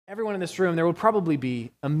everyone in this room, there would probably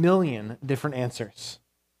be a million different answers.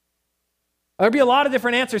 There'd be a lot of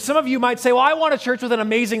different answers. Some of you might say, well, I want a church with an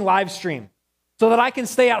amazing live stream so that I can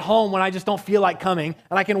stay at home when I just don't feel like coming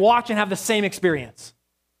and I can watch and have the same experience.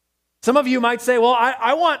 Some of you might say, well,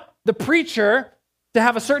 I want the preacher to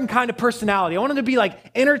have a certain kind of personality. I want him to be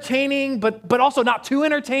like entertaining, but also not too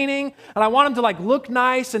entertaining. And I want him to like look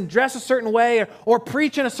nice and dress a certain way or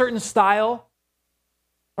preach in a certain style.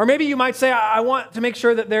 Or maybe you might say, I want to make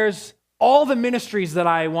sure that there's all the ministries that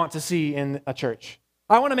I want to see in a church.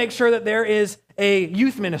 I want to make sure that there is a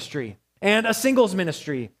youth ministry and a singles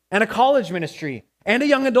ministry and a college ministry and a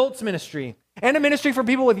young adults ministry and a ministry for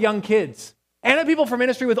people with young kids and a people for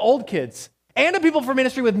ministry with old kids and a people for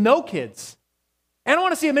ministry with no kids. And I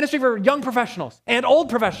want to see a ministry for young professionals and old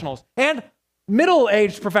professionals and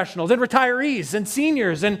middle-aged professionals and retirees and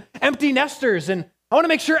seniors and empty nesters. And I want to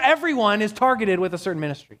make sure everyone is targeted with a certain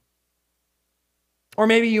ministry. Or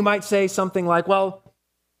maybe you might say something like, well,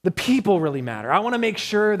 the people really matter. I want to make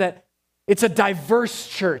sure that it's a diverse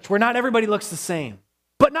church where not everybody looks the same,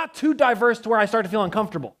 but not too diverse to where I start to feel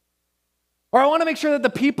uncomfortable. Or I want to make sure that the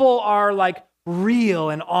people are like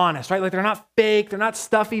real and honest, right? Like they're not fake, they're not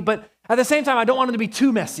stuffy, but at the same time, I don't want them to be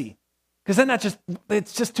too messy because then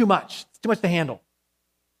it's just too much. It's too much to handle.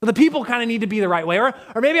 But the people kind of need to be the right way. Or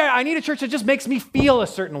maybe I need a church that just makes me feel a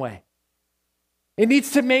certain way. It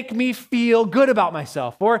needs to make me feel good about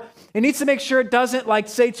myself. Or it needs to make sure it doesn't like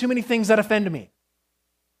say too many things that offend me.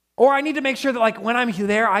 Or I need to make sure that like when I'm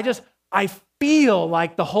there, I feel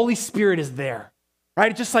like the Holy Spirit is there,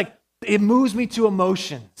 right? It just like, it moves me to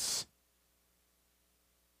emotions.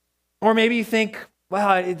 Or maybe you think,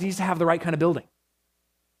 well, it needs to have the right kind of building.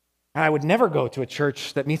 I would never go to a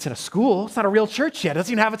church that meets in a school. It's not a real church yet. It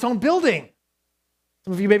doesn't even have its own building.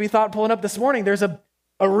 Some of you maybe thought pulling up this morning, there's a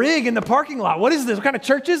rig in the parking lot. What is this? What kind of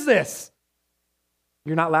church is this?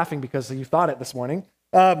 You're not laughing because you thought it this morning.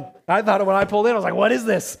 I thought it when I pulled in. I was like, what is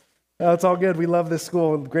this? It's all good. We love this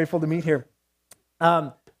school. We're grateful to meet here.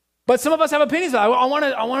 But some of us have opinions. I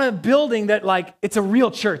want a building that like, it's a real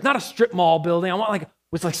church, not a strip mall building. I want like,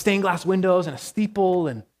 with like stained glass windows and a steeple.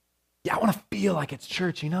 And yeah, I want to feel like it's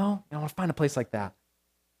church, you know? And I want to find a place like that.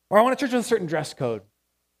 Or I want a church with a certain dress code.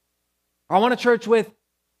 Or I want a church with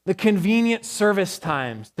the convenient service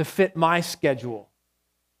times to fit my schedule.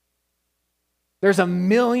 There's a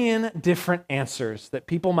million different answers that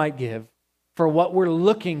people might give for what we're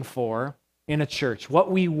looking for in a church,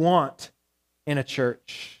 what we want in a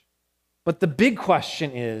church. But the big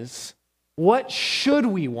question is, what should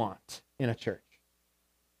we want in a church?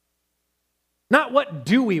 Not what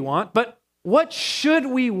do we want, but what should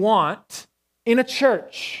we want in a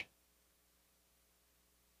church?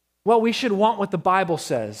 Well, we should want what the Bible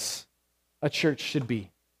says a church should be.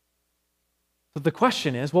 So the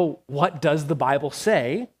question is, well, what does the Bible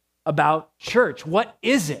say about church? What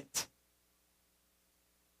is it?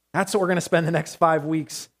 That's what we're going to spend the next 5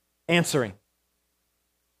 weeks answering.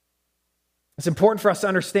 It's important for us to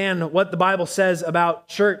understand what the Bible says about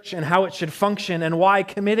church and how it should function and why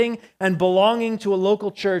committing and belonging to a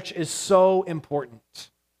local church is so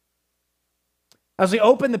important. As we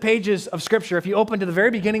open the pages of Scripture, if you open to the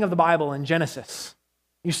very beginning of the Bible in Genesis,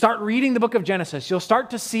 you start reading the book of Genesis, you'll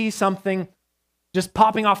start to see something just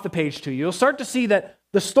popping off the page to you. You'll start to see that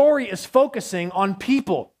the story is focusing on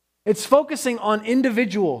people. It's focusing on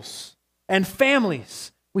individuals and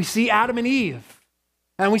families. We see Adam and Eve,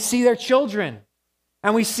 and we see their children,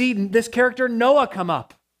 and we see this character Noah come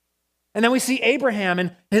up. And then we see Abraham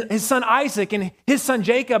and his son Isaac and his son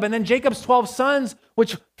Jacob, and then Jacob's 12 sons,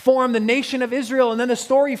 which form the nation of Israel. And then the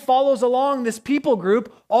story follows along this people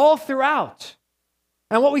group all throughout.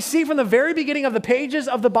 And what we see from the very beginning of the pages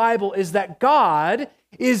of the Bible is that God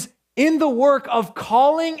is in the work of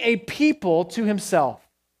calling a people to himself,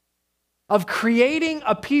 of creating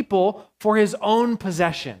a people for his own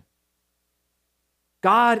possession.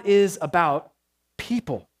 God is about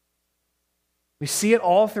people. We see it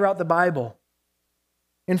all throughout the Bible.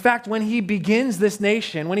 In fact, when he begins this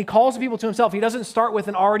nation, when he calls people to himself, he doesn't start with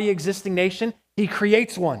an already existing nation. He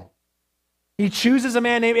creates one. He chooses a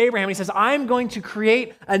man named Abraham. He says, I'm going to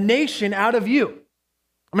create a nation out of you.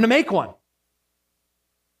 I'm going to make one.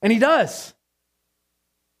 And he does.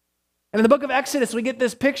 And in the book of Exodus, we get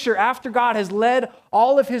this picture after God has led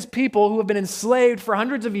all of his people who have been enslaved for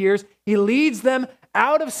hundreds of years. He leads them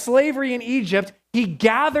out of slavery in Egypt. He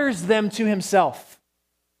gathers them to himself.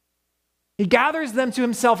 He gathers them to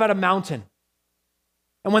himself at a mountain.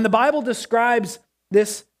 And when the Bible describes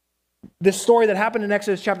this story that happened in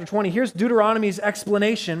Exodus chapter 20, here's Deuteronomy's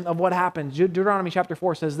explanation of what happened. Deuteronomy chapter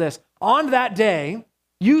 4 says this: on that day,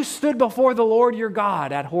 you stood before the Lord your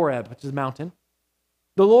God at Horeb, which is a mountain,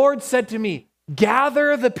 The Lord said to me,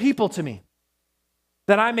 gather the people to me,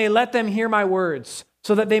 that I may let them hear my words,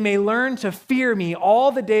 so that they may learn to fear me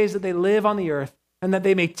all the days that they live on the earth, and that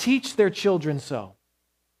they may teach their children so.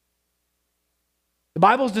 The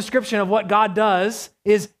Bible's description of what God does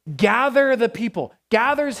is gather the people,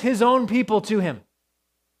 gathers his own people to him.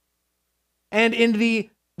 And in the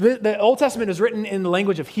Old Testament is written in the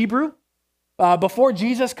language of Hebrew. Before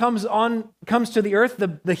Jesus comes to the earth,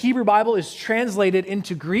 the Hebrew Bible is translated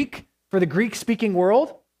into Greek for the Greek-speaking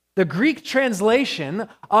world. The Greek translation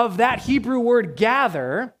of that Hebrew word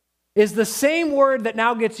gather is the same word that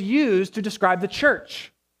now gets used to describe the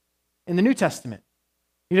church in the New Testament.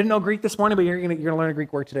 You didn't know Greek this morning, but you're going to learn a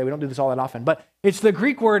Greek word today. We don't do this all that often. But it's the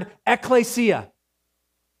Greek word ekklesia,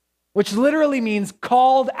 which literally means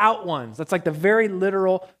called out ones. That's like the very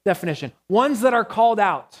literal definition. Ones that are called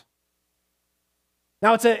out.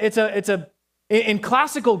 Now, in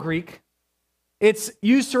classical Greek, it's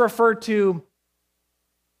used to refer to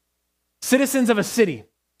citizens of a city.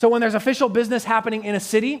 So when there's official business happening in a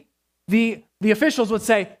city, the officials would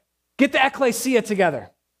say, get the ekklesia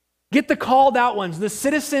together. Get the called out ones, the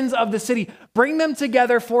citizens of the city. Bring them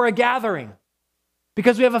together for a gathering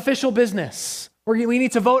because we have official business, or we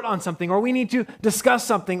need to vote on something, or we need to discuss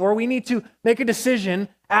something, or we need to make a decision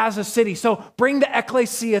as a city. So bring the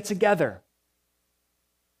ekklesia together.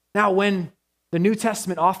 Now, when the New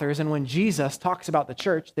Testament authors and when Jesus talks about the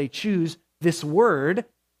church, they choose this word,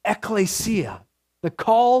 ekklesia, the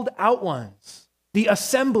called out ones, the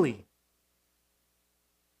assembly,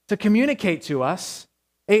 to communicate to us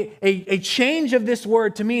a change of this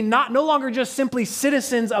word to mean no longer just simply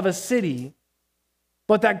citizens of a city,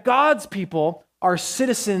 but that God's people are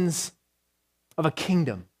citizens of a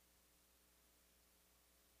kingdom.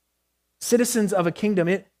 Citizens of a kingdom.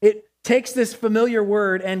 It takes this familiar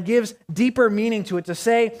word and gives deeper meaning to it to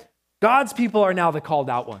say God's people are now the called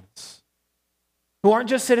out ones, who aren't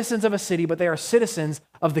just citizens of a city, but they are citizens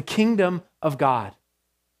of the kingdom of God.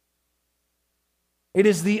 It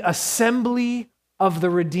is the assembly of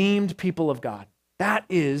the redeemed people of God. That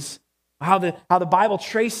is how the Bible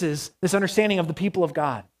traces this understanding of the people of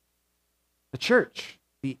God. The church,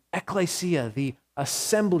 the ekklesia, the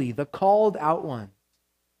assembly, the called out ones.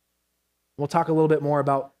 We'll talk a little bit more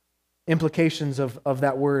about implications of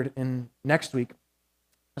that word in next week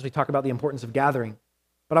as we talk about the importance of gathering.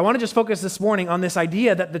 But I want to just focus this morning on this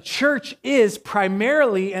idea that the church is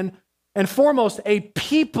primarily and foremost a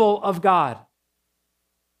people of God.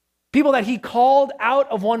 People that he called out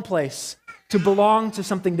of one place to belong to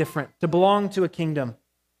something different, to belong to a kingdom.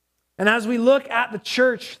 And as we look at the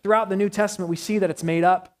church throughout the New Testament, we see that it's made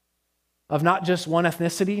up of not just one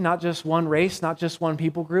ethnicity, not just one race, not just one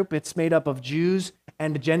people group. It's made up of Jews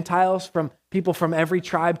and Gentiles, from people from every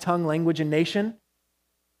tribe, tongue, language, and nation.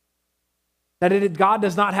 That God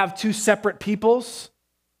does not have two separate peoples,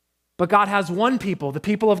 but God has one people, the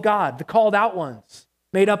people of God, the called out ones,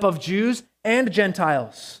 made up of Jews and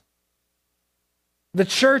Gentiles. The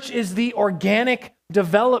church is the organic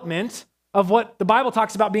development of what the Bible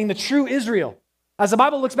talks about being the true Israel. As the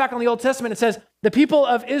Bible looks back on the Old Testament, it says the people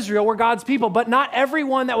of Israel were God's people, but not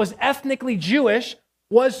everyone that was ethnically Jewish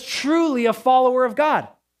was truly a follower of God.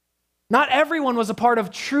 Not everyone was a part of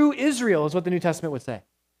true Israel, is what the New Testament would say.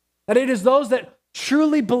 That it is those that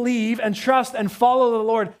truly believe and trust and follow the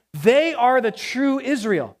Lord, they are the true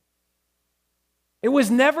Israel. It was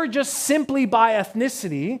never just simply by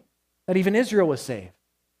ethnicity that even Israel was saved.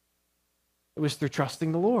 It was through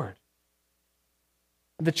trusting the Lord.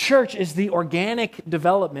 The church is the organic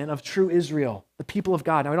development of true Israel, the people of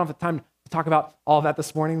God. Now, we don't have time to talk about all of that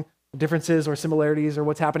this morning, the differences or similarities or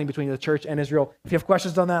what's happening between the church and Israel. If you have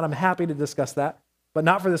questions on that, I'm happy to discuss that, but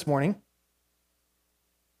not for this morning.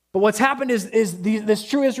 But what's happened is this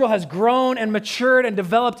true Israel has grown and matured and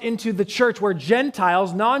developed into the church where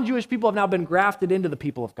Gentiles, non-Jewish people, have now been grafted into the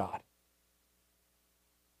people of God,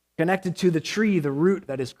 connected to the tree, the root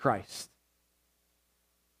that is Christ,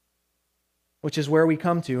 which is where we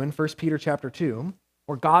come to in 1 Peter chapter 2,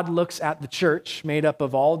 where God looks at the church made up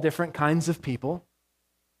of all different kinds of people,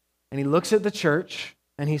 and he looks at the church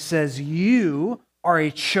and he says, you are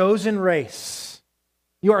a chosen race.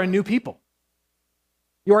 You are a new people.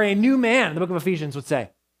 You are a new man, the book of Ephesians would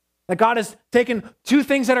say. That God has taken two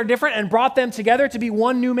things that are different and brought them together to be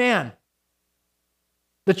one new man.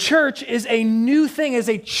 The church is a new thing, is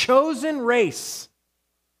a chosen race.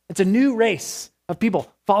 It's a new race of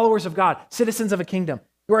people, followers of God, citizens of a kingdom.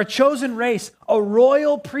 You are a chosen race, a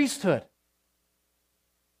royal priesthood.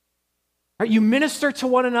 Right? You minister to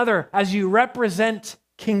one another as you represent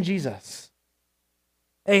King Jesus.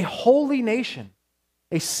 A holy nation,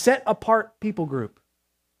 a set-apart people group.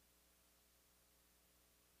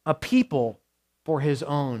 a people for his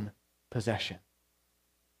own possession.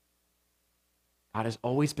 God has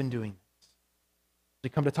always been doing this. As we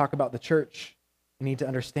come to talk about the church, we need to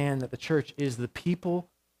understand that the church is the people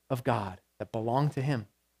of God that belong to him.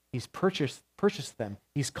 He's purchased them.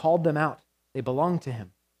 He's called them out. They belong to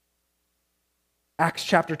him. Acts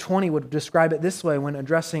chapter 20 would describe it this way when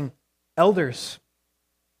addressing elders,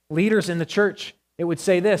 leaders in the church. It would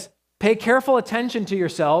say this: pay careful attention to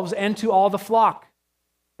yourselves and to all the flock,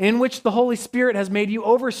 in which the Holy Spirit has made you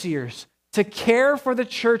overseers, to care for the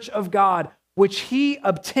church of God, which he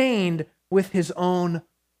obtained with his own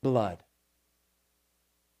blood.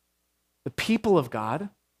 The people of God,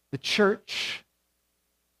 the church,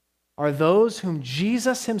 are those whom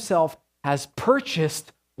Jesus himself has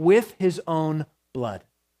purchased with his own blood.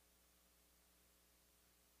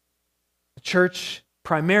 The church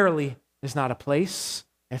primarily is not a place,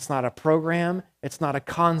 it's not a program, it's not a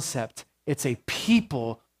concept. It's a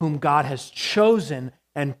people whom God has chosen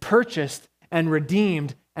and purchased and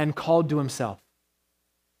redeemed and called to himself.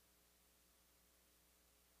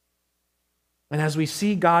 And as we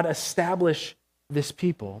see God establish this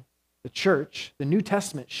people, the church, the New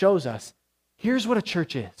Testament shows us, here's what a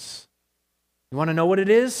church is. You want to know what it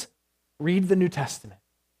is? Read the New Testament.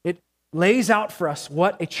 It lays out for us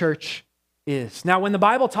what a church is. Now, when the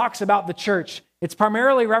Bible talks about the church, it's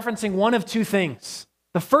primarily referencing one of two things.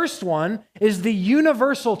 The first one is the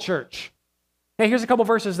universal church. Okay, here's a couple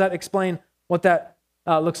verses that explain what that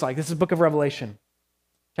looks like. This is the book of Revelation,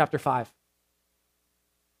 chapter 5.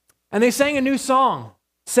 And they sang a new song,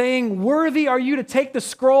 saying, "Worthy are you to take the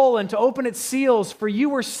scroll and to open its seals, for you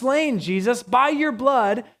were slain, Jesus. By your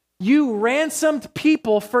blood, you ransomed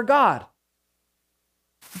people for God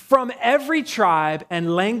from every tribe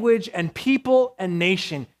and language and people and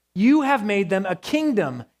nation. You have made them a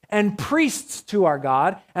kingdom and priests to our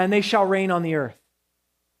God, and they shall reign on the earth."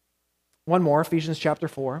 One more, Ephesians chapter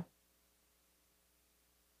 4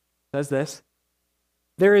 says this: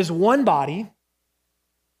 "There is one body,"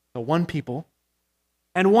 so one people,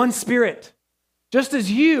 "and one Spirit. Just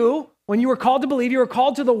as you, when you were called to believe, you were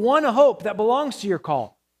called to the one hope that belongs to your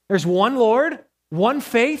call. There's one Lord, one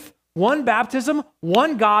faith, one baptism,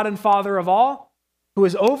 one God and Father of all, who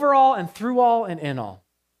is over all and through all and in all."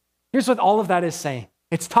 Here's what all of that is saying.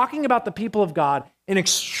 It's talking about the people of God in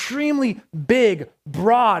extremely big,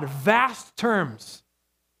 broad, vast terms.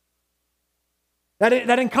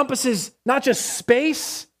 That encompasses not just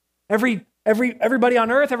space, everybody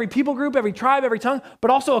on earth, every people group, every tribe, every tongue,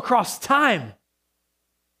 but also across time.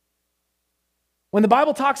 When the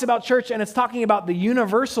Bible talks about church and it's talking about the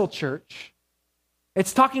universal church,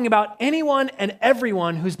 it's talking about anyone and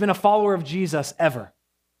everyone who's been a follower of Jesus ever.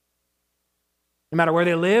 No matter where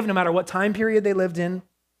they live, no matter what time period they lived in.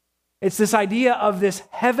 It's this idea of this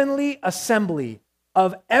heavenly assembly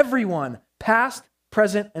of everyone, past,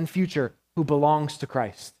 present, and future, who belongs to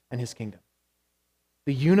Christ and his kingdom.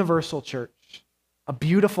 The universal church, a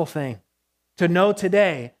beautiful thing to know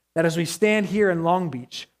today that as we stand here in Long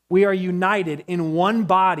Beach, we are united in one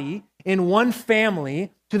body, in one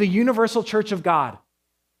family, to the universal church of God.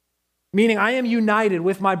 Meaning I am united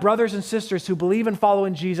with my brothers and sisters who believe and follow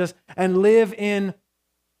in Jesus and live in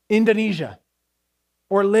Indonesia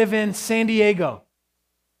or live in San Diego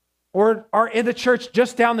or are in the church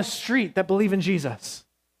just down the street that believe in Jesus.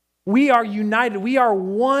 We are united. We are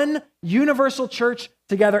one universal church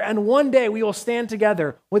together, and one day we will stand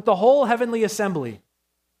together with the whole heavenly assembly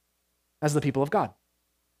as the people of God.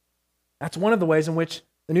 That's one of the ways in which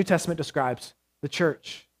the New Testament describes the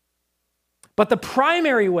church. But the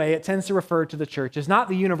primary way it tends to refer to the church is not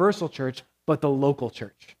the universal church, but the local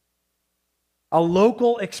church. A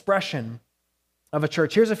local expression of a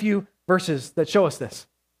church. Here's a few verses that show us this.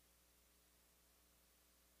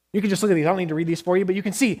 You can just look at these. I don't need to read these for you, but you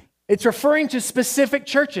can see it's referring to specific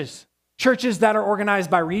churches. Churches that are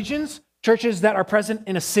organized by regions, churches that are present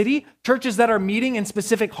in a city, churches that are meeting in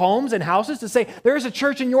specific homes and houses to say, there's a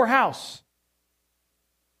church in your house.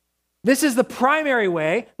 This is the primary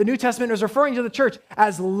way the New Testament is referring to the church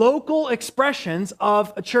as local expressions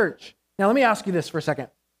of a church. Now, let me ask you this for a second,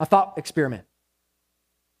 a thought experiment.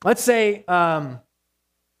 Let's say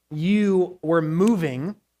you were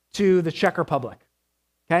moving to the Czech Republic,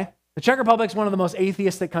 okay? The Czech Republic is one of the most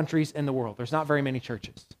atheistic countries in the world. There's not very many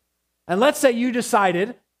churches. And let's say you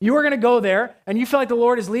decided you were going to go there and you feel like the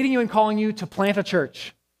Lord is leading you and calling you to plant a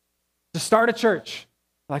church, to start a church.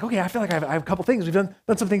 Like, okay, I feel like I have a couple things. We've done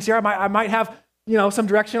some things here. I might have, some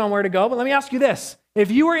direction on where to go. But let me ask you this. If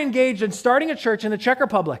you were engaged in starting a church in the Czech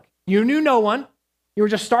Republic, you knew no one, you were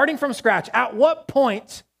just starting from scratch, at what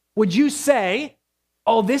point would you say,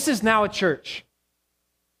 oh, this is now a church?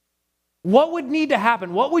 What would need to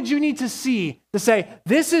happen? What would you need to see to say,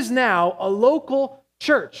 this is now a local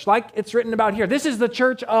church, like it's written about here? This is the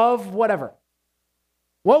church of whatever.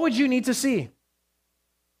 What would you need to see?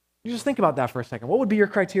 You just think about that for a second. What would be your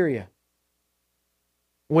criteria?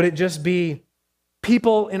 Would it just be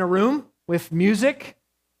people in a room with music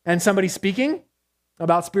and somebody speaking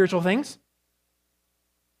about spiritual things?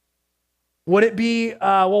 Would it be,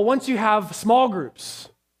 once you have small groups,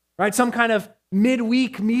 right? Some kind of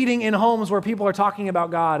midweek meeting in homes where people are talking about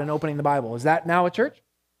God and opening the Bible. Is that now a church?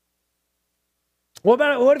 What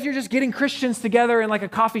if you're just getting Christians together in like a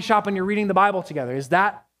coffee shop and you're reading the Bible together? Is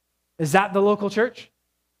that the local church?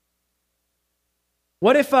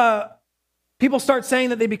 What if people start saying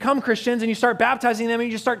that they become Christians and you start baptizing them and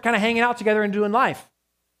you just start kind of hanging out together and doing life?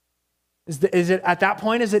 Is it at that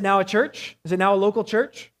point, is it now a church? Is it now a local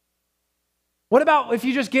church? What about if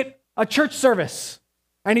you just get a church service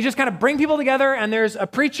and you just kind of bring people together and there's a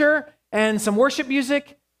preacher and some worship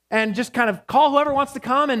music and just kind of call whoever wants to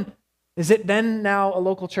come, and is it then now a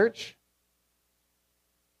local church?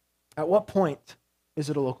 At what point is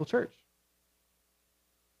it a local church?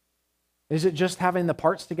 Is it just having the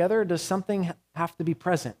parts together? Does something have to be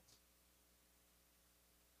present?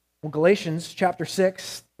 Well, Galatians chapter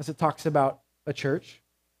 6, as it talks about a church,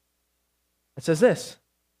 it says this: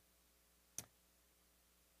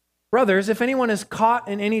 brothers, if anyone is caught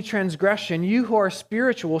in any transgression, you who are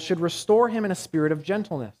spiritual should restore him in a spirit of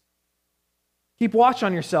gentleness. Keep watch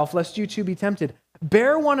on yourself, lest you too be tempted.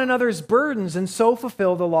 Bear one another's burdens and so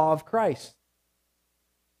fulfill the law of Christ.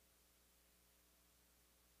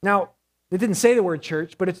 Now, it didn't say the word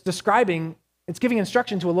church, but it's giving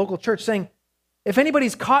instruction to a local church saying, if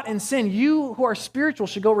anybody's caught in sin, you who are spiritual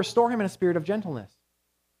should go restore him in a spirit of gentleness.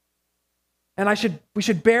 And we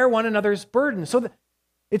should bear one another's burdens. So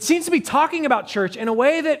it seems to be talking about church in a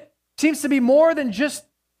way that seems to be more than just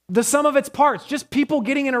the sum of its parts, just people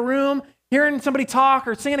getting in a room, hearing somebody talk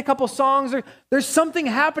or singing a couple songs. There's something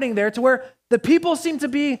happening there to where the people seem to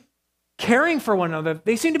be caring for one another.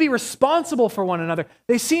 They seem to be responsible for one another.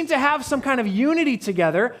 They seem to have some kind of unity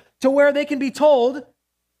together to where they can be told,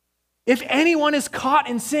 if anyone is caught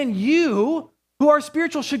in sin, you who are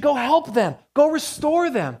spiritual should go help them, go restore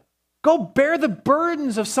them, go bear the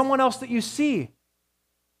burdens of someone else that you see.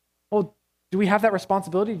 Well, do we have that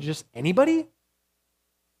responsibility to just anybody?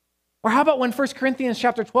 Or how about when 1 Corinthians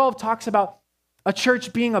chapter 12 talks about a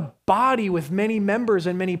church being a body with many members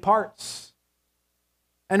and many parts?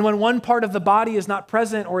 And when one part of the body is not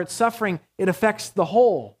present or it's suffering, it affects the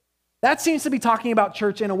whole. That seems to be talking about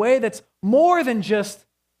church in a way that's more than just,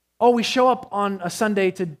 we show up on a Sunday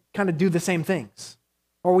to kind of do the same things,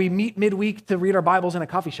 or we meet midweek to read our Bibles in a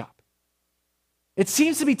coffee shop. It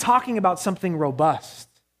seems to be talking about something robust,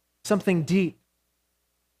 something deep.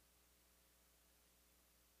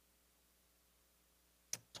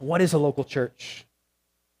 So what is a local church?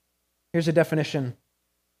 Here's a definition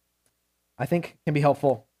I think can be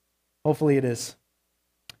helpful. Hopefully it is.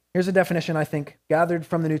 Here's a definition I think gathered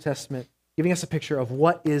from the New Testament, giving us a picture of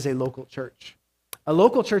what is a local church. A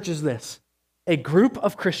local church is this: a group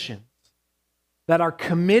of Christians that are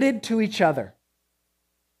committed to each other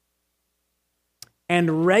and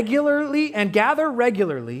gather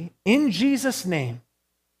regularly in Jesus' name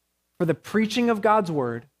for the preaching of God's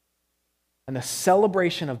word and the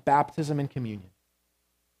celebration of baptism and communion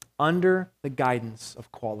under the guidance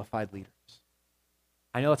of qualified leaders.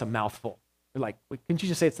 I know that's a mouthful. You're like, couldn't you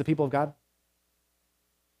just say it's the people of God?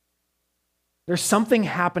 There's something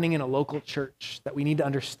happening in a local church that we need to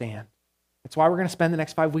understand. That's why we're going to spend the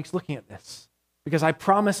next 5 weeks looking at this. Because I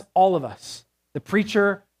promise all of us, the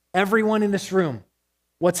preacher, everyone in this room,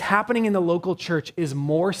 what's happening in the local church is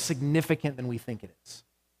more significant than we think it is.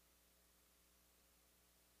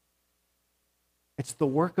 It's the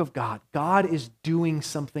work of God. God is doing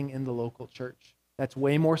something in the local church that's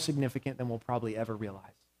way more significant than we'll probably ever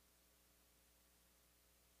realize.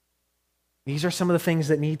 These are some of the things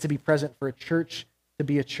that need to be present for a church to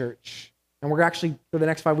be a church. And we're actually, for the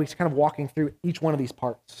next 5 weeks, kind of walking through each one of these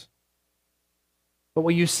parts. But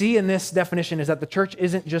what you see in this definition is that the church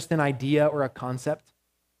isn't just an idea or a concept.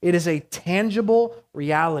 It is a tangible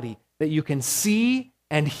reality that you can see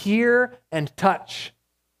and hear and touch.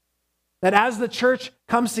 That as the church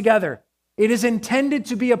comes together, it is intended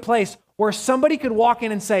to be a place where somebody could walk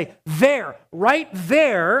in and say, right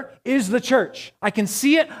there is the church. I can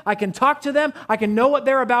see it, I can talk to them, I can know what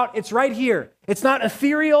they're about. It's right here. It's not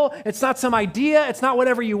ethereal, it's not some idea, it's not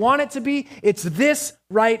whatever you want it to be. It's this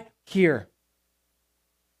right here.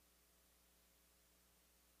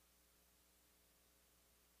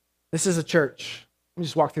 This is a church. Let me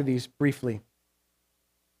just walk through these briefly.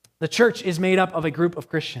 The church is made up of a group of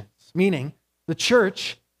Christians. meaning the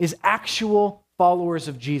church is actual followers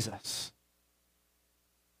of Jesus.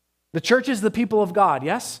 The church is the people of God,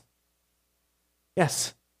 yes?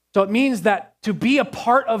 Yes. So it means that to be a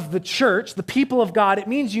part of the church, the people of God, it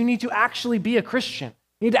means you need to actually be a Christian.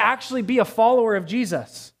 You need to actually be a follower of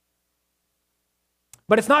Jesus.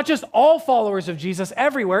 But it's not just all followers of Jesus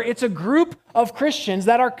everywhere. It's a group of Christians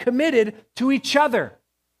that are committed to each other.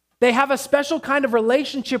 They have a special kind of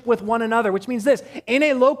relationship with one another, which means this: in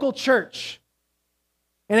a local church,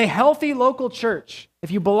 in a healthy local church,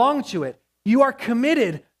 if you belong to it, you are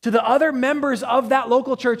committed to the other members of that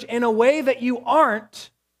local church in a way that you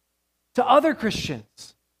aren't to other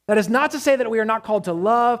Christians. That is not to say that we are not called to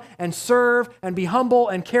love and serve and be humble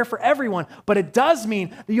and care for everyone, but it does mean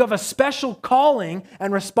that you have a special calling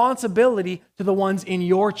and responsibility to the ones in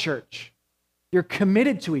your church. You're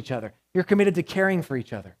committed to each other. You're committed to caring for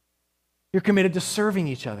each other. You're committed to serving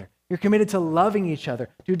each other. You're committed to loving each other,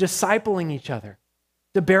 to discipling each other,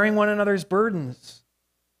 to bearing one another's burdens,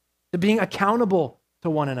 to being accountable to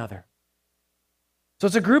one another. So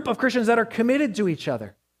it's a group of Christians that are committed to each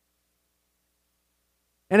other.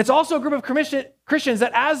 And it's also a group of Christians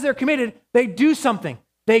that as they're committed, they do something.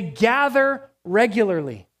 They gather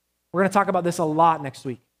regularly. We're going to talk about this a lot next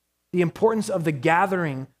week. The importance of the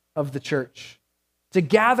gathering of the church. To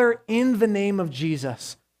gather in the name of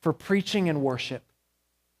Jesus for preaching and worship.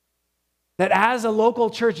 That as a local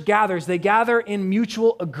church gathers, they gather in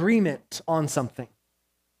mutual agreement on something,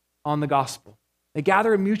 on the gospel. They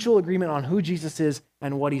gather in mutual agreement on who Jesus is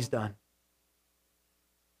and what he's done.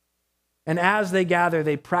 And as they gather,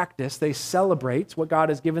 they practice, they celebrate what God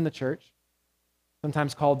has given the church,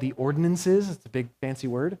 sometimes called the ordinances. It's a big fancy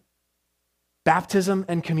word. Baptism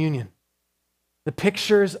and communion, the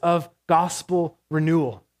pictures of gospel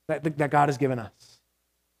renewal that God has given us.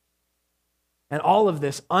 And all of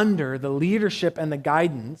this under the leadership and the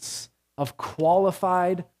guidance of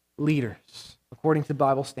qualified leaders, according to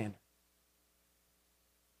Bible standards.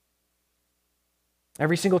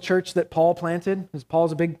 Every single church that Paul planted, because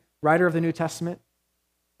Paul's a big writer of the New Testament,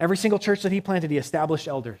 every single church that he planted, he established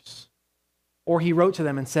elders. Or he wrote to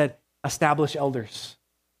them and said, establish elders.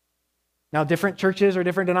 Now, different churches or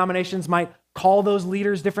different denominations might call those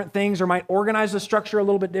leaders different things or might organize the structure a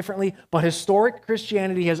little bit differently, but historic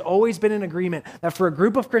Christianity has always been in agreement that for a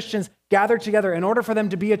group of Christians gathered together, in order for them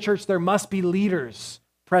to be a church, there must be leaders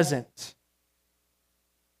present.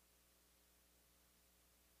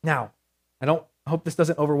 Now, I hope this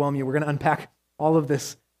doesn't overwhelm you. We're going to unpack all of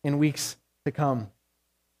this in weeks to come.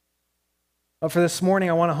 But for this morning,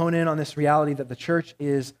 I want to hone in on this reality that the church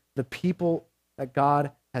is the people that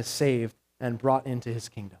God has saved and brought into his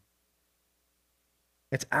kingdom.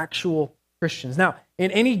 It's actual Christians. Now, in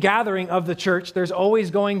any gathering of the church, there's always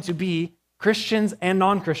going to be Christians and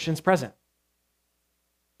non-Christians present.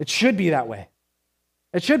 It should be that way.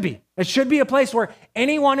 It should be. It should be a place where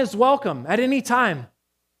anyone is welcome at any time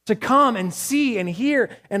to come and see and hear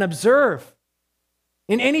and observe.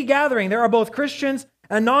 In any gathering, there are both Christians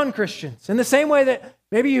and non-Christians. In the same way that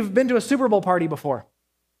maybe you've been to a Super Bowl party before,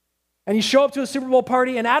 and you show up to a Super Bowl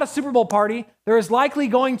party, and at a Super Bowl party, there is likely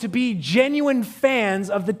going to be genuine fans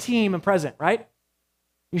of the team present, right?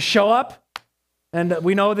 You show up, and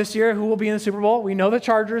we know this year who will be in the Super Bowl. We know the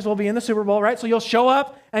Chargers will be in the Super Bowl, right? So you'll show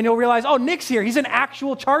up, and you'll realize, oh, Nick's here. He's an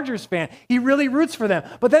actual Chargers fan. He really roots for them.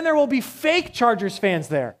 But then there will be fake Chargers fans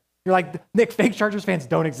there. You're like, Nick, fake Chargers fans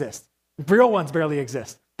don't exist. Real ones barely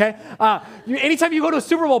exist, okay? Anytime you go to a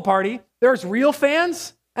Super Bowl party, there's real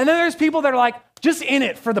fans, and then there's people that are like just in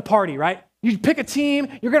it for the party, right? You pick a team,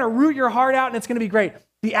 you're going to root your heart out, and it's going to be great.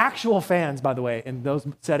 The actual fans, by the way, in those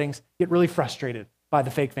settings, get really frustrated by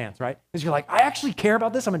the fake fans, right? Because you're like, I actually care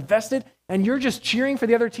about this, I'm invested, and you're just cheering for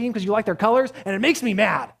the other team because you like their colors, and it makes me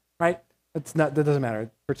mad, right? That doesn't matter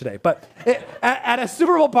for today. But at a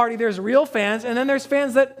Super Bowl party, there's real fans, and then there's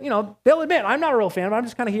fans that, they'll admit, I'm not a real fan, but I'm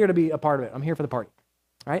just kind of here to be a part of it. I'm here for the party,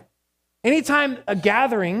 right? Anytime a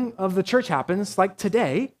gathering of the church happens, like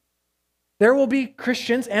today, there will be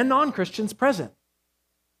Christians and non-Christians present.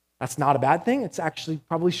 That's not a bad thing. It's actually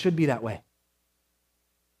probably should be that way.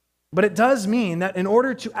 But it does mean that in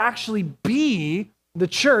order to actually be the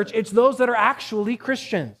church, it's those that are actually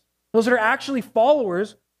Christians, those that are actually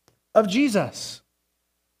followers of Jesus.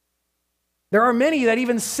 There are many that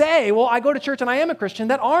even say, well, I go to church and I am a Christian,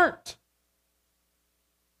 that aren't.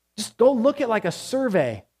 Just go look at like a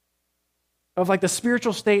survey of like the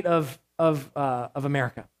spiritual state of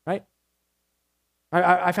America, right?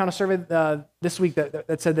 I found a survey this week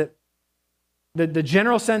that said that the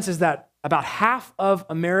general sense is that about half of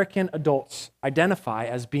American adults identify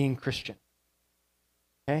as being Christian.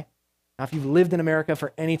 Okay? Now, if you've lived in America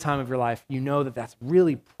for any time of your life, you know that that's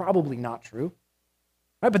really probably not true.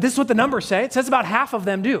 Right? But this is what the numbers say. It says about half of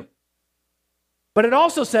them do. But it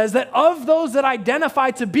also says that of those that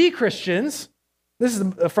identify to be Christians, this is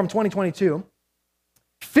from 2022,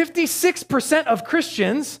 56% of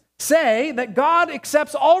Christians say that God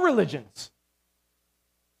accepts all religions,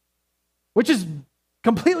 which is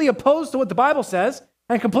completely opposed to what the Bible says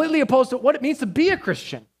and completely opposed to what it means to be a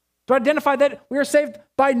Christian. To identify that we are saved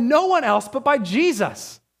by no one else but by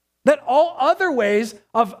Jesus. That all other ways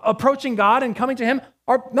of approaching God and coming to Him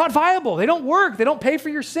are not viable. They don't work. They don't pay for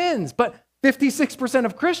your sins. But 56%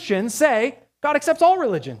 of Christians say God accepts all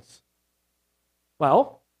religions.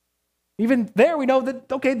 Well, even there we know that,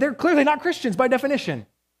 okay, they're clearly not Christians by definition.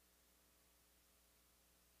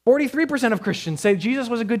 43% of Christians say Jesus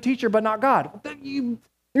was a good teacher but not God. You're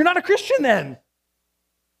not a Christian then.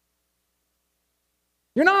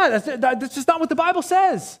 You're not. That's just not what the Bible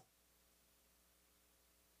says.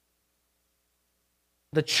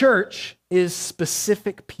 The church is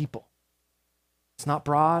specific people. It's not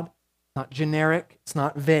broad, not generic, it's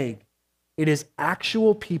not vague. It is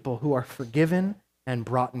actual people who are forgiven and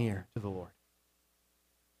brought near to the Lord.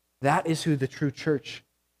 That is who the true church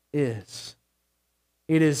is.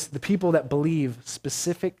 It is the people that believe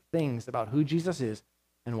specific things about who Jesus is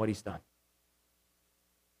and what He's done.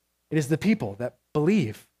 It is the people that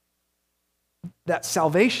believe that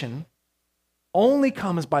salvation only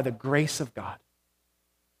comes by the grace of God.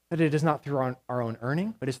 That it is not through our own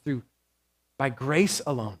earning, but it's by grace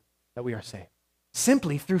alone that we are saved.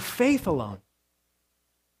 Simply through faith alone.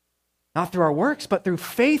 Not through our works, but through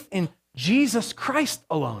faith in Jesus Christ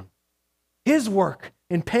alone. His work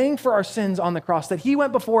in paying for our sins on the cross, that He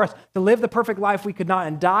went before us to live the perfect life we could not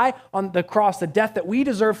and die on the cross, the death that we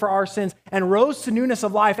deserve for our sins, and rose to newness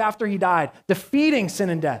of life after He died, defeating sin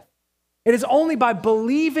and death. It is only by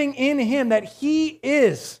believing in Him that He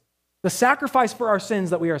is the sacrifice for our sins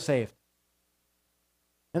that we are saved.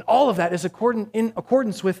 And all of that is in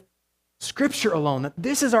accordance with Scripture alone, that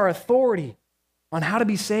this is our authority on how to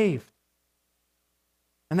be saved.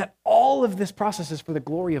 And that all of this process is for the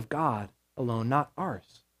glory of God alone, not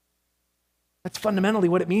ours. That's fundamentally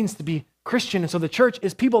what it means to be Christian. And so the church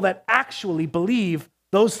is people that actually believe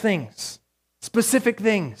those things, specific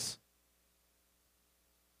things.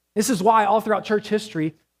 This is why all throughout church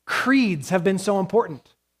history, creeds have been so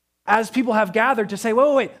important. As people have gathered to say,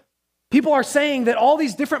 wait, people are saying that all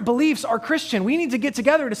these different beliefs are Christian. We need to get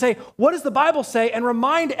together to say, what does the Bible say? And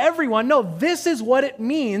remind everyone, no, this is what it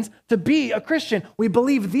means to be a Christian. We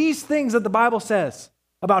believe these things that the Bible says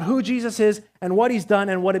about who Jesus is and what He's done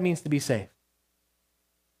and what it means to be saved.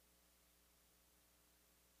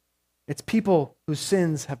 It's people whose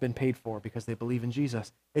sins have been paid for because they believe in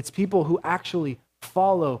Jesus. It's people who actually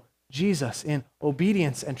follow Jesus in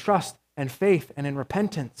obedience and trust and faith and in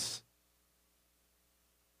repentance.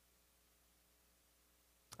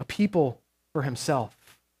 A people for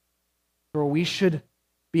Himself, where we should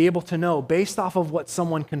be able to know, based off of what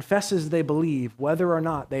someone confesses they believe, whether or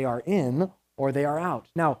not they are in or they are out.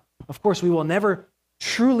 Now, of course, we will never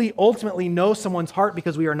truly, ultimately know someone's heart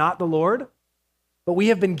because we are not the Lord, but we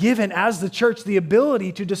have been given as the church the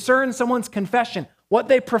ability to discern someone's confession, what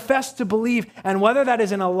they profess to believe, and whether that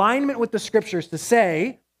is in alignment with the Scriptures to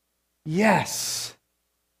say, yes,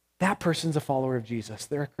 that person's a follower of Jesus.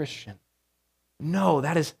 They're a Christian. No,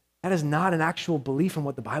 that is not an actual belief in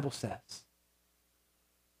what the Bible says.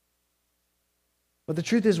 But the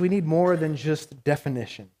truth is we need more than just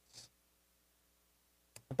definitions.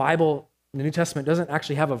 The Bible in the New Testament doesn't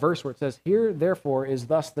actually have a verse where it says, here, therefore, is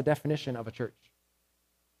thus the definition of a church.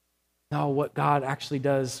 No, what God actually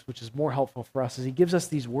does, which is more helpful for us, is He gives us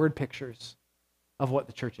these word pictures of what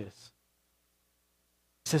the church is.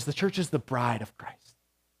 He says the church is the bride of Christ.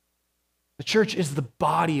 The church is the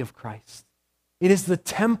body of Christ. It is the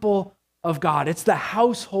temple of God. It's the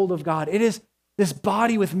household of God. It is this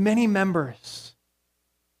body with many members.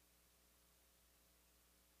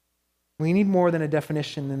 We need more than a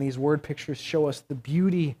definition, and these word pictures show us the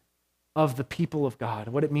beauty of the people of God,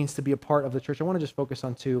 what it means to be a part of the church. I want to just focus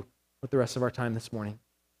on two with the rest of our time this morning.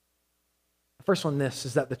 The first one, this,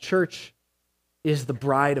 is that the church is the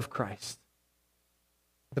bride of Christ.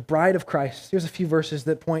 The bride of Christ. Here's a few verses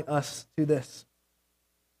that point us to this.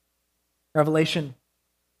 Revelation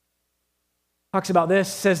talks about this.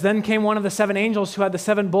 It says, then came one of the seven angels who had the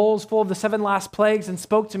seven bowls full of the seven last plagues and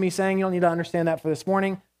spoke to me, saying, you don't need to understand that for this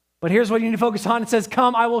morning, but here's what you need to focus on. It says,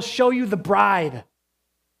 come, I will show you the bride,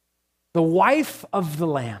 the wife of the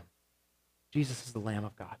Lamb. Jesus is the Lamb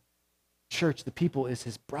of God. Church, the people, is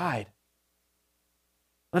His bride.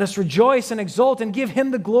 Let us rejoice and exult and give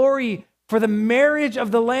Him the glory, For the marriage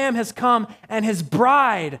of the Lamb has come, and his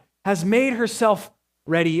bride has made herself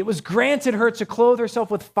ready. It was granted her to clothe herself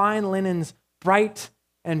with fine linens, bright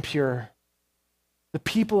and pure. The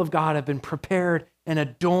people of God have been prepared and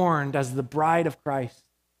adorned as the bride of Christ.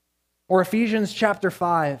 Or Ephesians chapter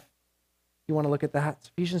 5. If you want to look at that,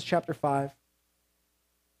 Ephesians chapter 5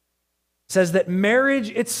 says that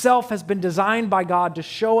marriage itself has been designed by God to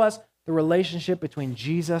show us the relationship between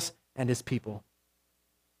Jesus and his people.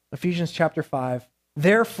 Ephesians chapter 5.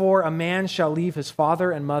 Therefore, a man shall leave his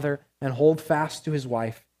father and mother and hold fast to his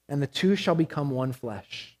wife, and the two shall become one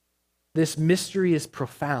flesh. This mystery is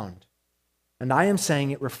profound, and I am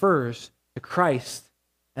saying it refers to Christ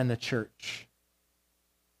and the church.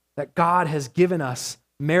 That God has given us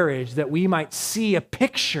marriage that we might see a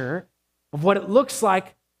picture of what it looks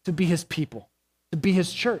like to be his people, to be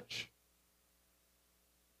his church.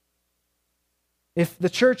 If the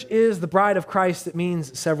church is the bride of Christ, it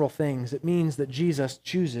means several things. It means that Jesus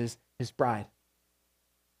chooses his bride.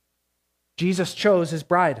 Jesus chose his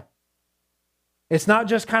bride. It's not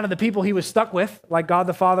just kind of the people he was stuck with, like God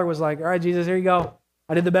the Father was like, all right, Jesus, here you go.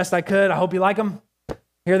 I did the best I could. I hope you like them.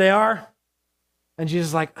 Here they are. And Jesus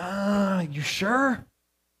is like, you sure?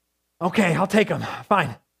 Okay, I'll take them.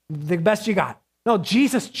 Fine. The best you got. No,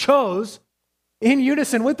 Jesus chose in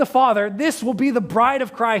unison with the Father, this will be the bride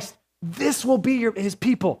of Christ. This will be his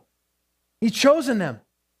people. He's chosen them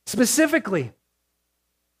specifically.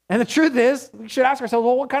 And the truth is, we should ask ourselves,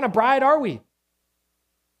 well, what kind of bride are we?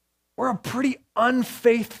 We're a pretty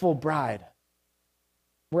unfaithful bride.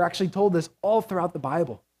 We're actually told this all throughout the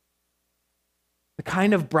Bible. The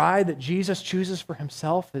kind of bride that Jesus chooses for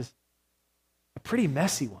himself is a pretty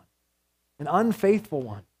messy one, an unfaithful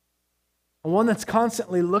one, one that's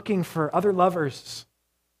constantly looking for other lovers,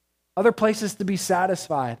 other places to be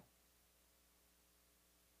satisfied.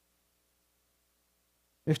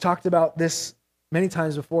 We've talked about this many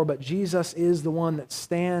times before, but Jesus is the one that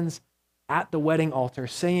stands at the wedding altar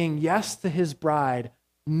saying yes to his bride,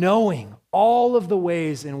 knowing all of the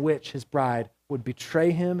ways in which his bride would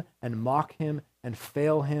betray him and mock him and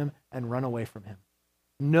fail him and run away from him.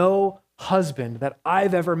 No husband that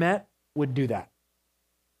I've ever met would do that.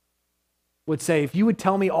 Would say, if you would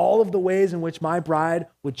tell me all of the ways in which my bride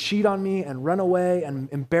would cheat on me and run away and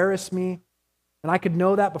embarrass me, and I could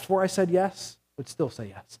know that before I said yes, would still say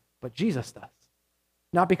yes. But Jesus does.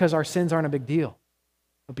 Not because our sins aren't a big deal,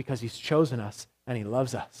 but because he's chosen us and he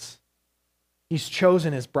loves us. He's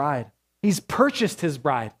chosen his bride. He's purchased his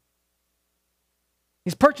bride.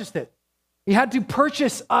 He's purchased it. He had to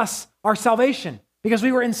purchase us our salvation because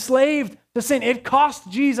we were enslaved to sin. It cost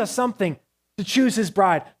Jesus something to choose his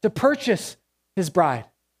bride, to purchase his bride.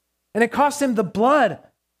 And it cost him the blood,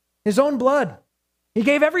 his own blood. He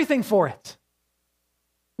gave everything for it.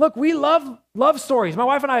 Look, we love stories. My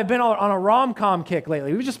wife and I have been on a rom-com kick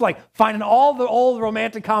lately. We've just like finding all the old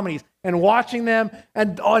romantic comedies and watching them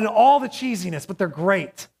and on all the cheesiness, but they're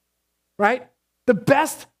great, right? The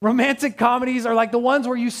best romantic comedies are like the ones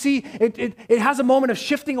where you see it has a moment of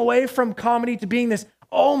shifting away from comedy to being this,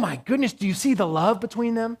 oh my goodness, do you see the love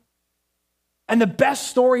between them? And the best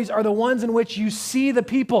stories are the ones in which you see the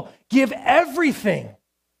people give everything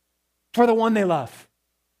for the one they love,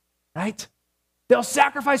 right? They'll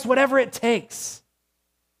sacrifice whatever it takes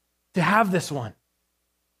to have this one.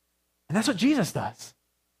 And that's what Jesus does.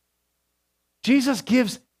 Jesus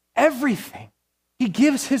gives everything. He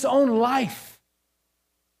gives his own life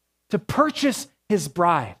to purchase his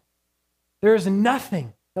bride. There is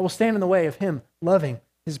nothing that will stand in the way of him loving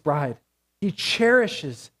his bride. He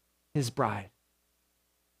cherishes his bride.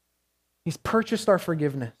 He's purchased our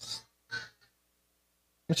forgiveness,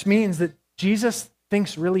 which means that Jesus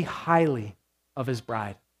thinks really highly of his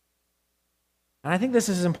bride. And I think this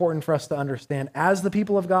is important for us to understand as the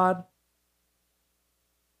people of God.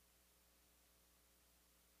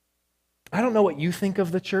 I don't know what you think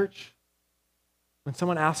of the church. When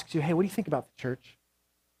someone asks you, hey, what do you think about the church?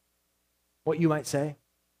 What you might say.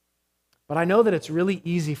 But I know that it's really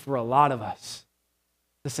easy for a lot of us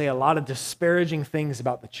to say a lot of disparaging things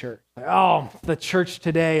about the church. Like, oh, the church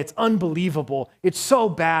today, it's unbelievable. It's so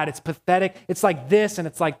bad. It's pathetic. It's like this and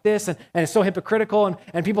it's like this and it's so hypocritical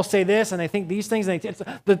and people say this and they think these things. And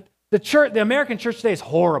the church, the American church today is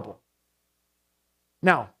horrible.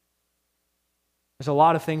 Now, there's a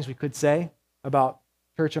lot of things we could say about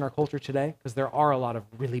church in our culture today because there are a lot of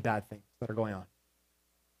really bad things that are going on.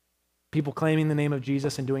 People claiming the name of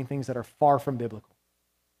Jesus and doing things that are far from biblical.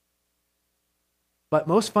 But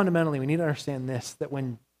most fundamentally, we need to understand this, that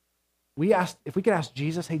when if we could ask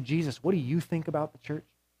Jesus, hey, Jesus, what do you think about the church?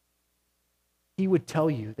 He would tell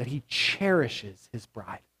you that he cherishes his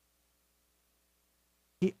bride.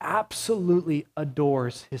 He absolutely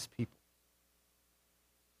adores his people.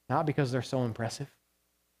 Not because they're so impressive,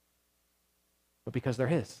 but because they're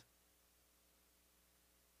his.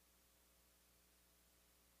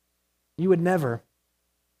 You would never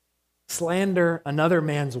slander another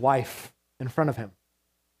man's wife in front of him.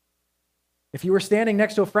 If you were standing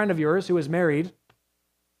next to a friend of yours who is married,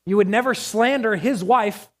 you would never slander his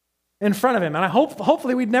wife in front of him. And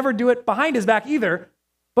hopefully we'd never do it behind his back either,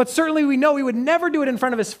 but certainly we know we would never do it in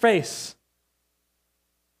front of his face.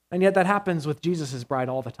 And yet that happens with Jesus' bride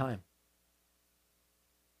all the time.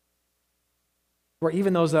 Where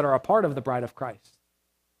even those that are a part of the bride of Christ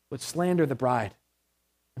would slander the bride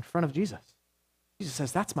in front of Jesus. Jesus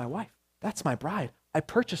says, that's my wife. That's my bride. I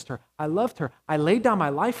purchased her. I loved her. I laid down my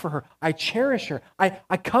life for her. I cherish her.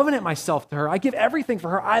 I covenant myself to her. I give everything for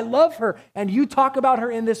her. I love her. And you talk about her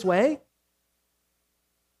in this way?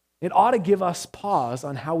 It ought to give us pause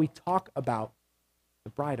on how we talk about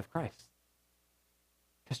the bride of Christ.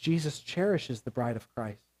 Because Jesus cherishes the bride of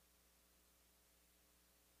Christ.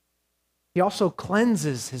 He also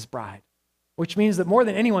cleanses his bride, which means that more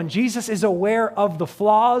than anyone, Jesus is aware of the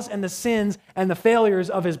flaws and the sins and the failures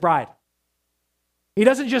of his bride. He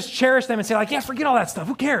doesn't just cherish them and say, like, yes, forget all that stuff.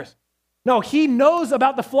 Who cares? No, he knows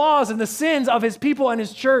about the flaws and the sins of his people and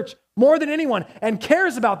his church more than anyone and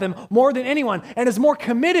cares about them more than anyone and is more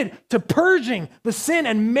committed to purging the sin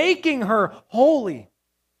and making her holy.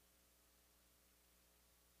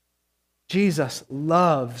 Jesus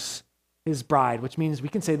loves his bride, which means we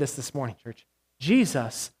can say this morning, church.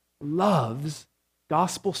 Jesus loves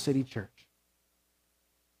Gospel City Church.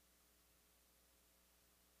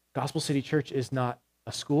 Gospel City Church is not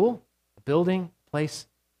a school, a building, a place.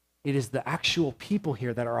 It is the actual people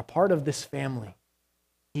here that are a part of this family.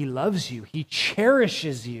 He loves you. He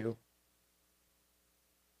cherishes you.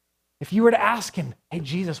 If you were to ask him, hey,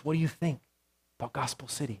 Jesus, what do you think about Gospel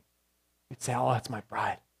City? You'd say, oh, that's my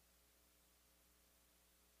bride.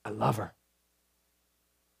 I love her.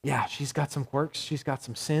 Yeah, she's got some quirks. She's got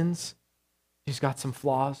some sins. She's got some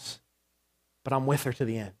flaws. But I'm with her to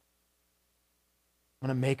the end. I'm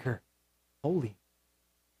going to make her holy.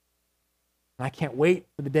 And I can't wait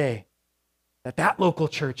for the day that that local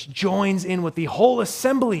church joins in with the whole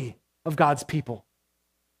assembly of God's people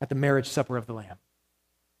at the marriage supper of the Lamb.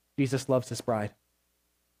 Jesus loves his bride.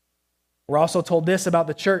 We're also told this about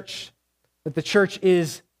the church, that the church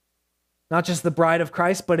is not just the bride of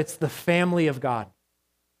Christ, but it's the family of God.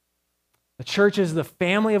 The church is the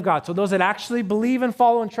family of God. So those that actually believe and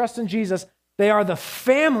follow and trust in Jesus, they are the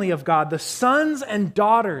family of God, the sons and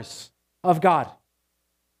daughters of God.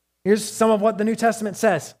 Here's some of what the New Testament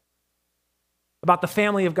says about the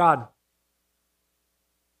family of God.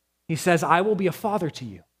 He says, I will be a father to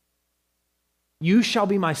you. You shall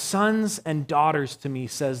be my sons and daughters to me,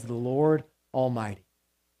 says the Lord Almighty.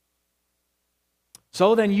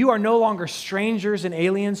 So then you are no longer strangers and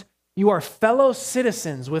aliens. You are fellow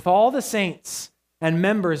citizens with all the saints and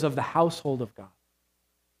members of the household of God.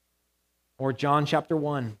 Or John chapter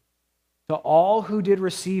 1, to all who did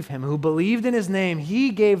receive him, who believed in his name, he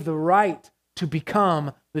gave the right to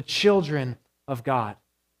become the children of God.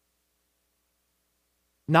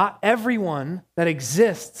 Not everyone that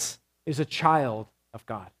exists is a child of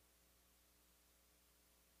God.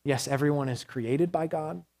 Yes, everyone is created by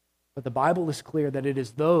God, but the Bible is clear that it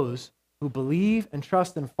is those who believe and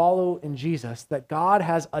trust and follow in Jesus that God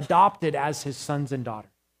has adopted as his sons and daughters.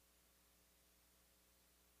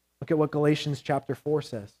 Look at what Galatians chapter 4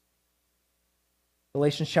 says.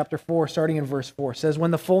 Galatians chapter 4, starting in verse 4, says,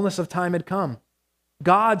 when the fullness of time had come,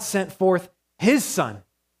 God sent forth his son,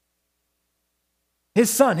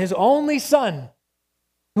 his only son,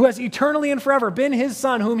 who has eternally and forever been his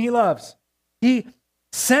son whom he loves. He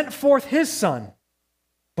sent forth his son,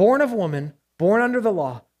 born of woman, born under the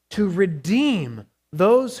law, to redeem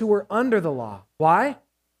those who were under the law. Why?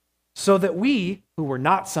 So that we, who were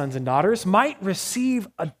not sons and daughters, might receive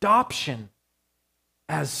adoption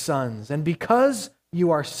as sons. And because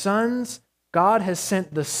you are sons, God has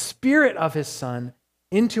sent the Spirit of his Son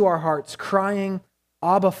into our hearts, crying,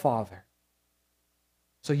 Abba, Father.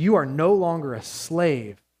 So you are no longer a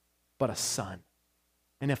slave, but a son.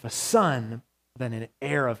 And if a son, then an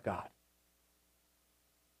heir of God.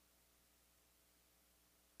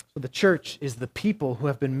 So the church is the people who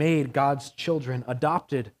have been made God's children,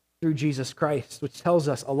 adopted through Jesus Christ, which tells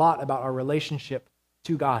us a lot about our relationship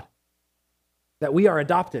to God. That we are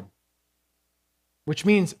adopted, which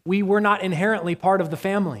means we were not inherently part of the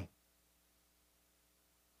family.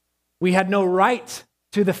 We had no right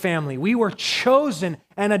to the family. We were chosen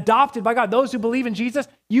and adopted by God. Those who believe in Jesus,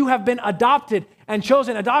 you have been adopted and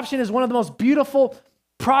chosen. Adoption is one of the most beautiful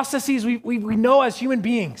processes we know as human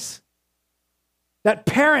beings, that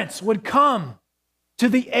parents would come to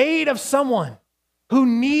the aid of someone who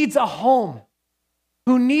needs a home,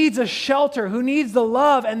 who needs a shelter, who needs the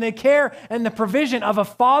love and the care and the provision of a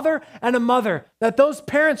father and a mother, that those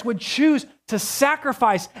parents would choose to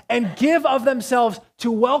sacrifice and give of themselves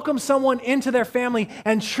to welcome someone into their family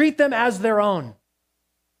and treat them as their own.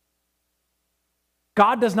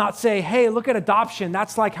 God does not say, hey, look at adoption.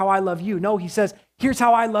 That's like how I love you. No, he says, here's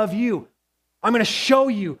how I love you. I'm going to show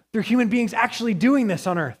you through human beings actually doing this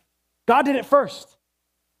on earth. God did it first.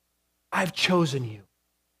 I've chosen you.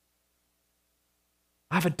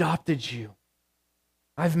 I've adopted you.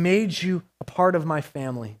 I've made you a part of my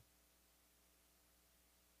family.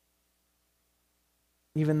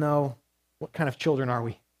 Even though, what kind of children are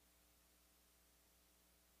we?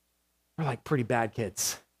 We're like pretty bad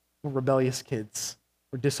kids. We're rebellious kids.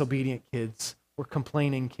 We're disobedient kids. We're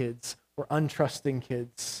complaining kids. We're untrusting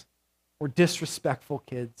kids. We're disrespectful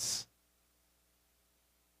kids.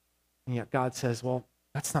 And yet God says, well,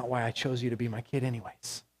 that's not why I chose you to be my kid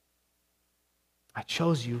anyways. I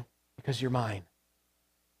chose you because you're mine.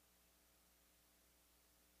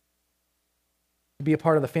 To be a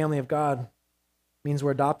part of the family of God means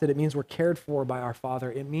we're adopted. It means we're cared for by our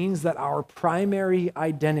Father. It means that our primary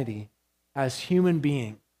identity as human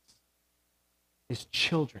beings is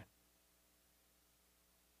children.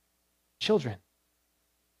 Children.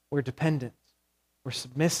 We're dependent. We're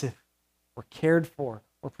submissive. We're cared for.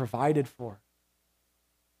 We're provided for.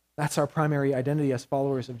 That's our primary identity as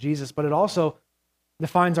followers of Jesus. But it also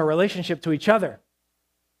defines our relationship to each other.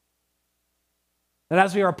 That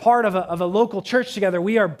as we are a part of a local church together,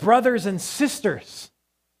 we are brothers and sisters.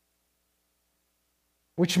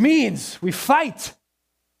 Which means we fight.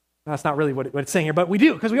 That's not really what it's saying here, but we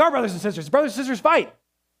do, because we are brothers and sisters. Brothers and sisters fight.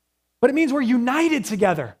 But it means we're united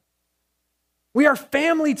together. We are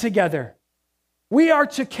family together. We are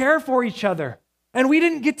to care for each other. And we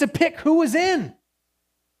didn't get to pick who was in.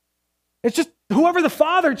 It's just whoever the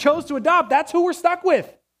Father chose to adopt, that's who we're stuck with.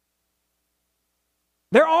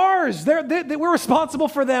 They're ours. We're responsible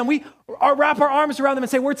for them. We wrap our arms around them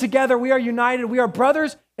and say, we're together. We are united. We are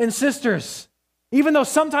brothers and sisters. Even though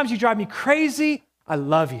sometimes you drive me crazy, I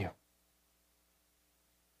love you.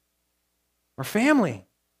 We're family.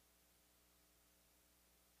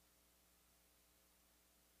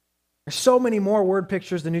 There's so many more word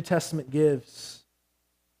pictures the New Testament gives.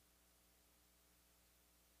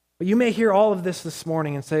 But you may hear all of this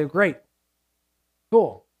morning and say, great,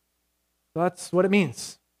 cool. So that's what it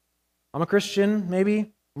means. I'm a Christian,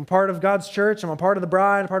 maybe. I'm part of God's church. I'm a part of the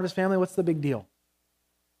bride, I'm part of his family. What's the big deal?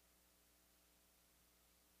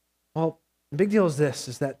 Well, the big deal is this,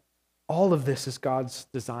 is that all of this is God's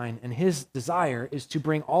design, and his desire is to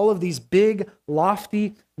bring all of these big,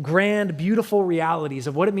 lofty, grand, beautiful realities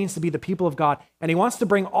of what it means to be the people of God, and he wants to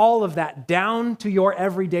bring all of that down to your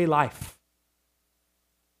everyday life.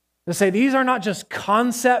 To say these are not just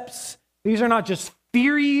concepts, these are not just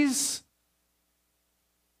theories,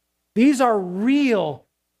 these are real,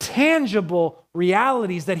 tangible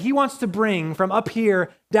realities that he wants to bring from up here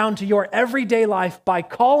down to your everyday life by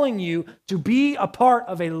calling you to be a part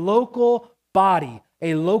of a local body,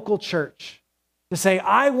 a local church. To say,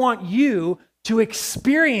 I want you to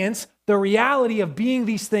experience the reality of being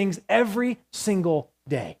these things every single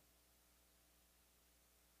day.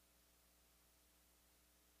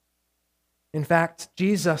 In fact,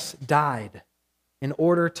 Jesus died in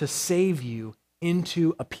order to save you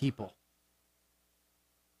into a people.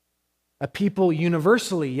 A people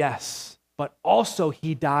universally, yes, but also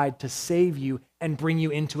he died to save you and bring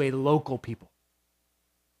you into a local people.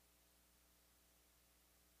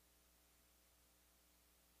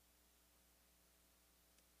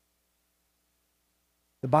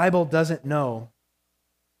 The Bible doesn't know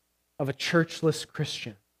of a churchless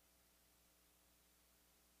Christian.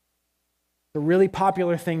 The really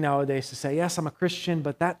popular thing nowadays to say, yes, I'm a Christian,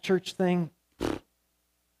 but that church thing,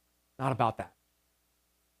 not about that.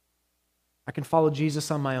 I can follow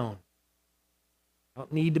Jesus on my own. I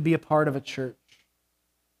don't need to be a part of a church.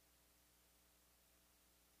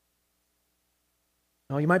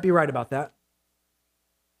 No, you might be right about that.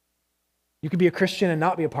 You could be a Christian and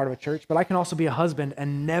not be a part of a church, but I can also be a husband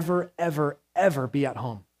and never, ever, ever be at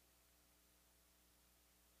home.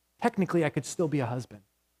 Technically, I could still be a husband.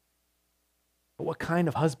 But what kind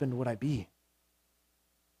of husband would I be?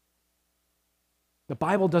 The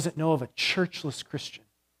Bible doesn't know of a churchless Christian,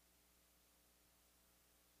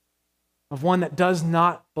 of one that does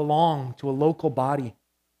not belong to a local body.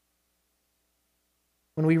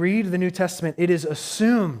 When we read the New Testament, it is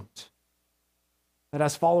assumed that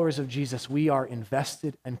as followers of Jesus, we are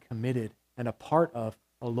invested and committed and a part of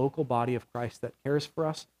a local body of Christ that cares for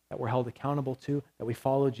us, that we're held accountable to, that we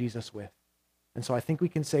follow Jesus with. And so I think we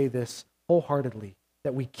can say this wholeheartedly,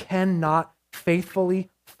 that we cannot faithfully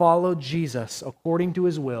follow Jesus according to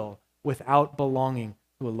his will without belonging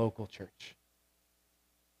to a local church.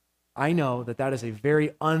 I know that that is a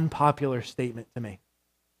very unpopular statement to make,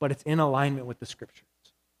 but it's in alignment with the scriptures.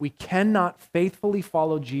 We cannot faithfully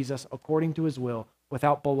follow Jesus according to his will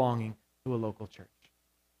without belonging to a local church.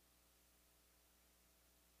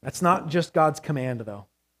 That's not just God's command, though.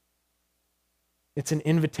 It's an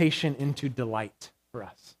invitation into delight for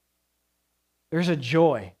us. There's a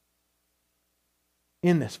joy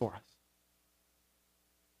in this for us.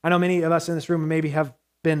 I know many of us in this room maybe have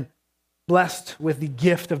been blessed with the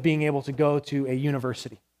gift of being able to go to a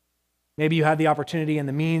university. Maybe you had the opportunity and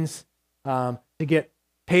the means to get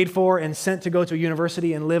paid for and sent to go to a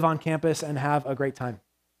university and live on campus and have a great time.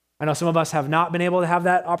 I know some of us have not been able to have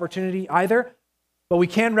that opportunity either, but we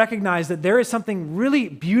can recognize that there is something really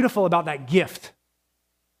beautiful about that gift.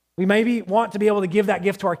 We maybe want to be able to give that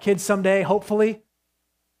gift to our kids someday, hopefully.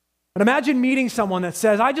 But imagine meeting someone that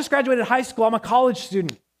says, I just graduated high school, I'm a college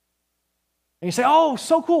student. And you say, oh,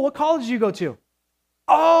 so cool, what college do you go to?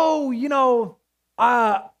 Oh,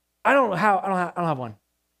 I don't have one.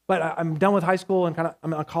 But I'm done with high school and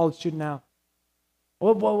I'm a college student now.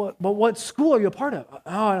 Well, what school are you a part of?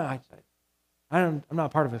 Oh, I'm not a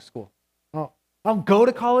part of a school. I don't go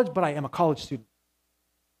to college, but I am a college student.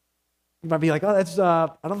 You might be like, oh, that's I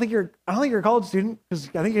don't think you're a college student, because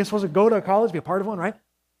I think you're supposed to go to college, be a part of one, right?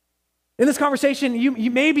 In this conversation,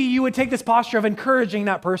 maybe you would take this posture of encouraging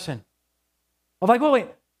that person. Of like, wait,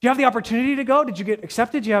 do you have the opportunity to go? Did you get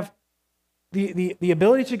accepted? Do you have the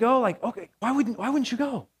ability to go? Like, okay, why wouldn't you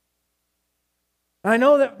go? And I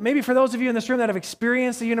know that maybe for those of you in this room that have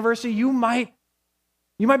experienced the university, you might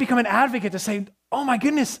become an advocate to say, oh my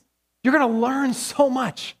goodness, you're going to learn so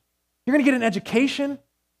much. You're going to get an education.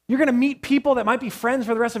 You're going to meet people that might be friends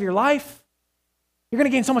for the rest of your life. You're going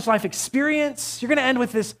to gain so much life experience. You're going to end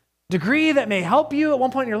with this degree that may help you at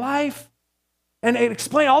one point in your life, and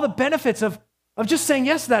explain all the benefits of just saying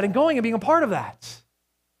yes to that and going and being a part of that.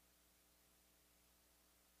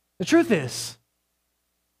 The truth is,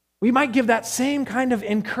 we might give that same kind of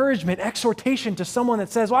encouragement, exhortation to someone that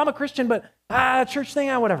says, well, I'm a Christian, but church thing,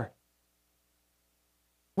 whatever.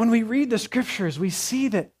 When we read the scriptures, we see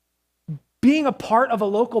that being a part of a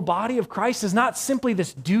local body of Christ is not simply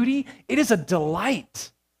this duty, it is a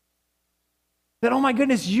delight. That, oh my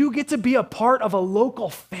goodness, you get to be a part of a local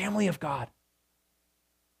family of God,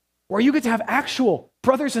 where you get to have actual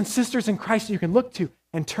brothers and sisters in Christ that you can look to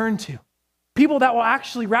and turn to. People that will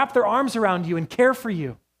actually wrap their arms around you and care for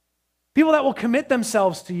you. People that will commit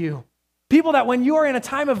themselves to you. People that when you are in a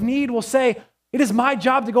time of need will say, it is my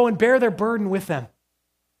job to go and bear their burden with them.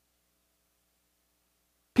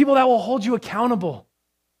 People that will hold you accountable.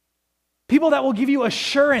 People that will give you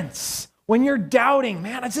assurance when you're doubting,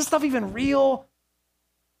 man, is this stuff even real?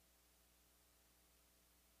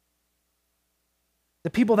 The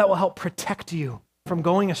people that will help protect you from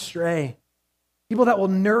going astray. People that will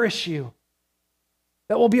nourish you.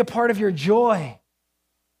 That will be a part of your joy.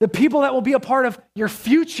 The people that will be a part of your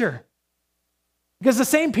future. Because the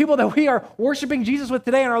same people that we are worshiping Jesus with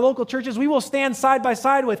today in our local churches, we will stand side by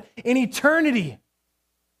side with in eternity,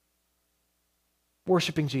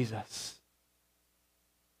 worshiping Jesus.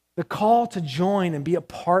 The call to join and be a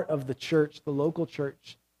part of the church, the local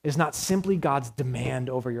church, is not simply God's demand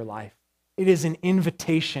over your life. It is an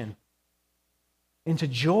invitation into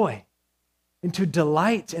joy, into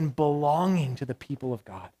delight and belonging to the people of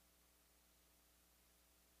God.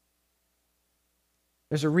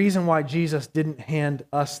 There's a reason why Jesus didn't hand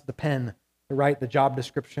us the pen to write the job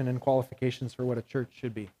description and qualifications for what a church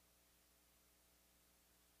should be.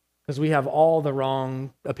 Because we have all the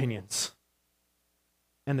wrong opinions.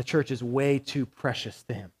 And the church is way too precious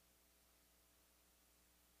to him.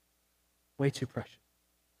 Way too precious.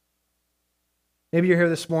 Maybe you're here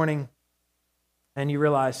this morning and you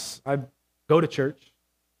realize, I go to church,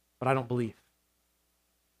 but I don't believe.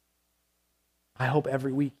 I hope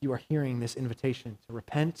every week you are hearing this invitation to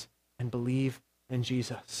repent and believe in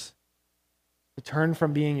Jesus. To turn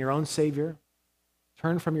from being your own Savior,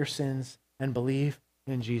 turn from your sins, and believe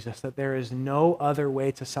in Jesus. That there is no other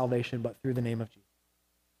way to salvation but through the name of Jesus.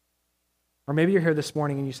 Or maybe you're here this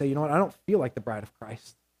morning and you say, you know what, I don't feel like the bride of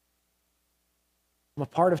Christ. I'm a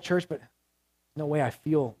part of church, but no way I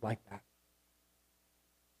feel like that.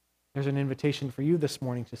 There's an invitation for you this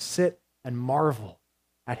morning to sit and marvel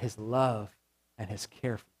at his love and his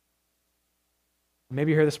care for you.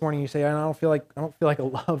 Maybe you're here this morning and you say, I don't feel like a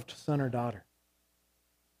loved son or daughter.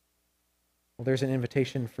 Well, there's an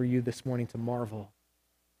invitation for you this morning to marvel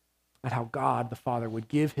at how God the Father would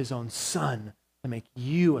give his own Son to make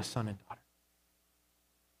you a son and daughter,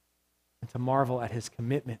 and to marvel at his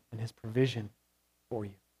commitment and his provision for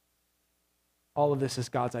you. All of this is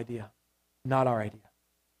God's idea, not our idea.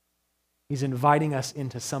 He's inviting us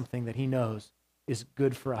into something that he knows is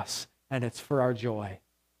good for us, and it's for our joy.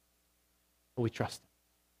 But we trust him.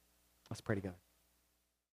 Let's pray together.